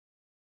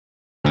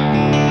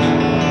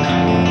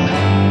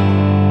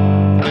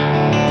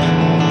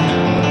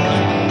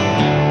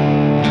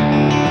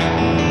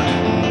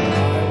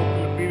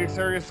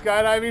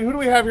Skydiving. Who do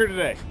we have here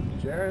today?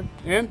 Jarin.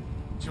 And?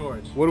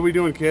 George. What are we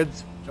doing,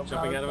 kids?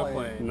 Jumping out of a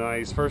plane.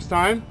 Nice. First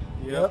time?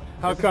 Yep.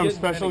 How come?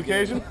 Special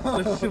occasion?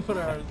 Let's put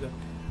our arms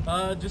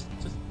down. Just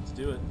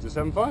do it. Just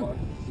having fun?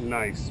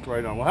 Nice.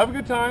 Right on. Well, have a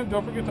good time.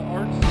 Don't forget to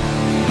arch.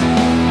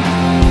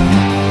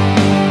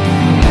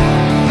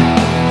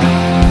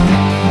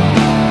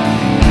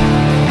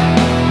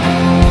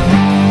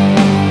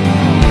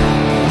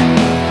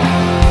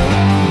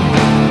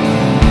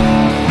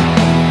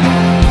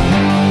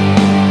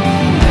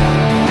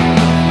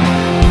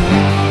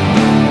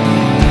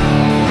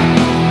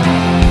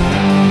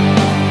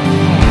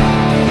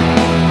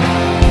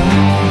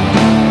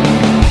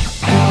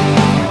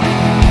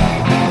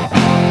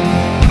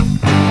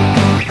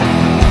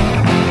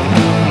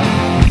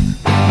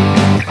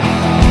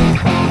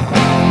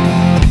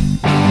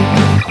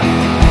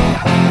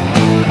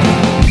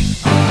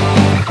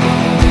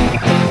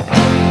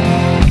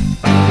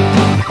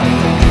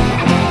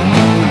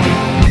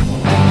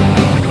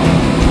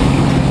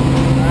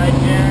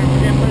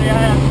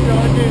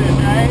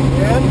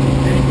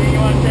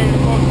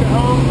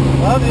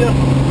 Love you. All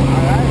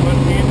right,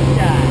 let's see in the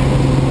sky.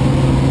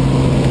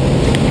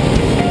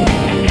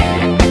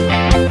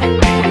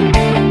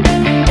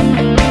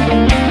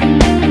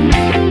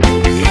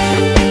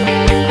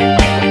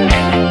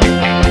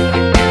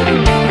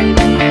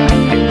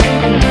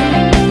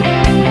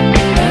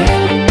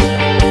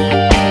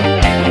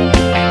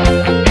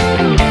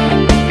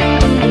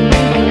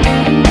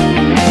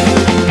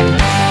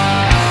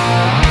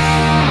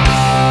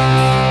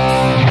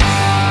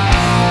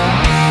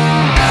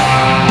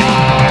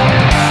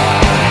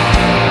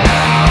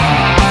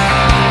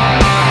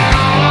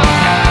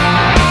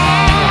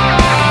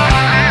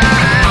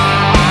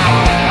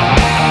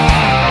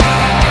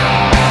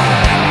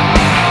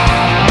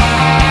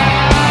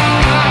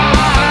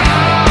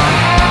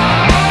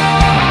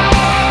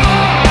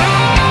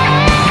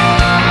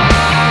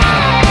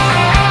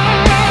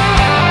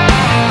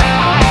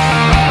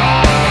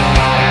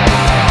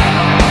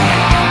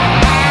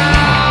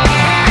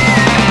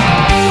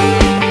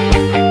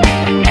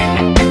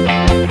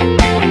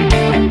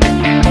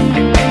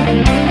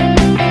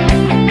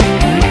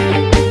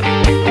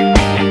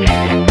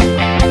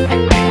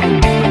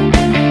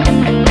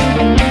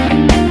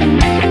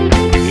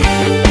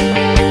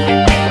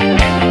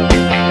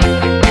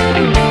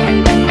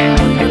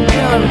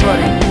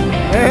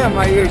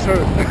 My ears hurt.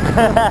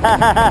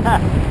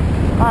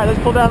 Alright, let's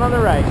pull down on the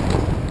right.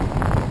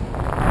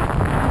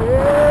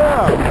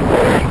 Yeah!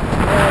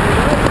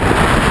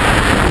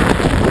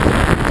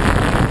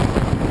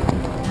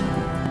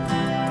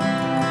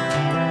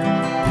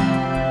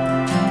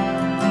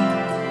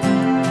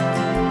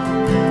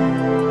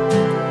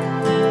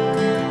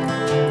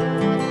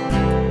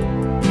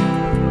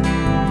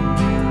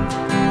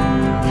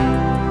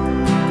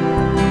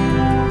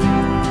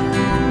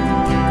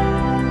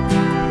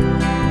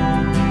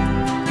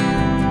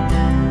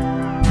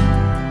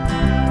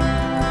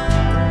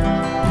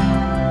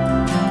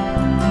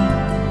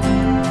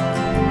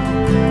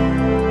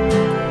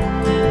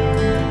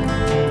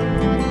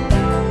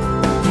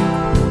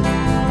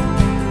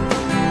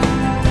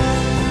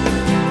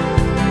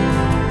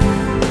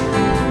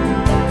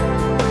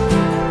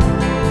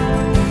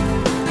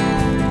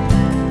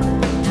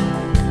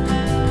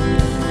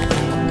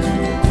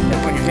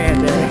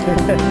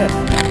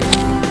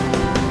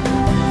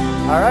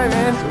 Alright,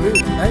 man.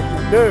 Sweet. Thank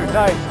you. Dude,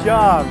 nice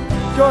job.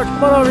 George,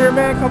 come on over here,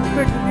 man. Couple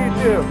pictures of you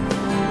too.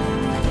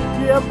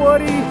 Yeah,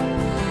 buddy.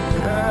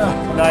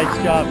 Yeah.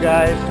 Nice job,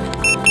 guys.